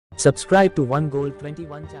Subscribe to One Gold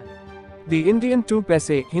 21 channel. The Indian 2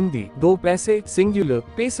 paise, Hindi, do paise, singular,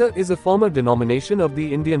 paisa is a former denomination of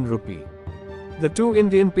the Indian rupee. The 2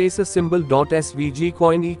 Indian paisa symbol .svg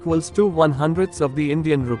coin equals 2 100ths of the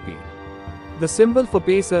Indian rupee. The symbol for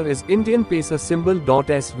paisa is Indian paisa symbol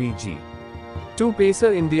 .svg. 2 paisa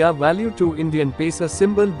India value 2 Indian paisa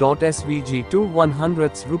symbol .svg 2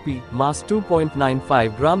 100ths rupee, mass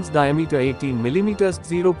 2.95 grams, diameter 18 mm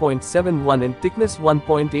 0.71 in, thickness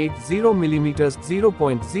 1.80 mm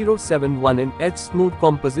 0.071 in, edge smooth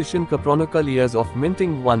composition, canonical years of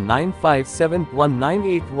minting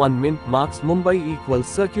 1957-1981 mint, marks Mumbai equals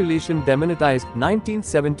circulation, demonetized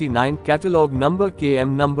 1979, catalog number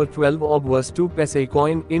KM number 12 obverse 2 paise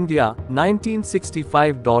coin, India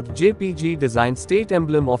 1965. JPG design, state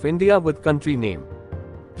emblem of India with country name.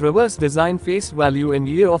 Reverse design, face value and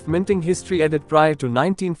year of minting, history edit prior to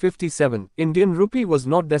 1957. Indian rupee was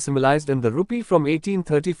not decimalised, and the rupee from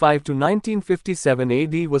 1835 to 1957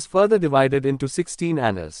 AD was further divided into 16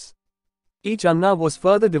 annas. Each anna was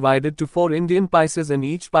further divided to 4 Indian pices and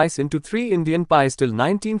each pice into 3 Indian pies till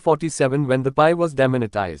 1947, when the pie was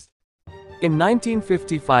demonetized. In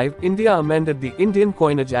 1955, India amended the Indian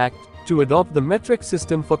Coinage Act to adopt the metric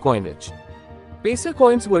system for coinage. Paisa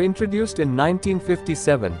coins were introduced in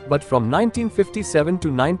 1957, but from 1957 to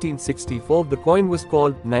 1964 the coin was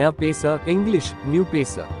called Naya Paisa, English, New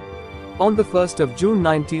Paisa. On the 1st of June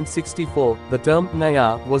 1964, the term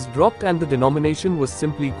Naya was dropped and the denomination was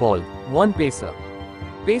simply called 1 Paisa.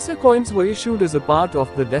 Paisa coins were issued as a part of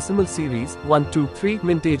the decimal series 123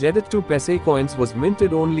 mintage. Edit 2 paise coins was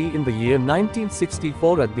minted only in the year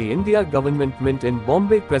 1964 at the India Government Mint in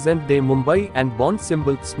Bombay, present-day Mumbai, and bond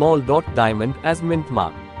symbol small dot diamond as mint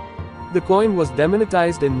mark. The coin was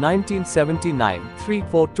demonetized in 1979.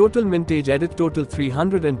 3-4 total mintage. Edit total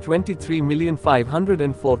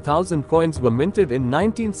 323,504,000 coins were minted in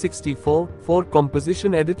 1964. 4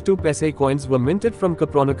 composition. Edit 2 paise coins were minted from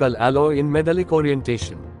canonical alloy in metallic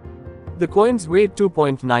orientation. The coins weighed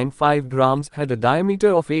 2.95 grams, had a diameter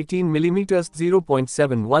of 18 mm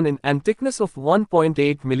 0.71 in, and thickness of 1.8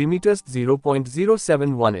 mm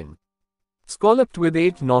 0.071 in. Scalloped with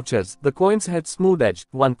 8 notches, the coins had smooth edge.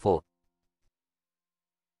 1-4.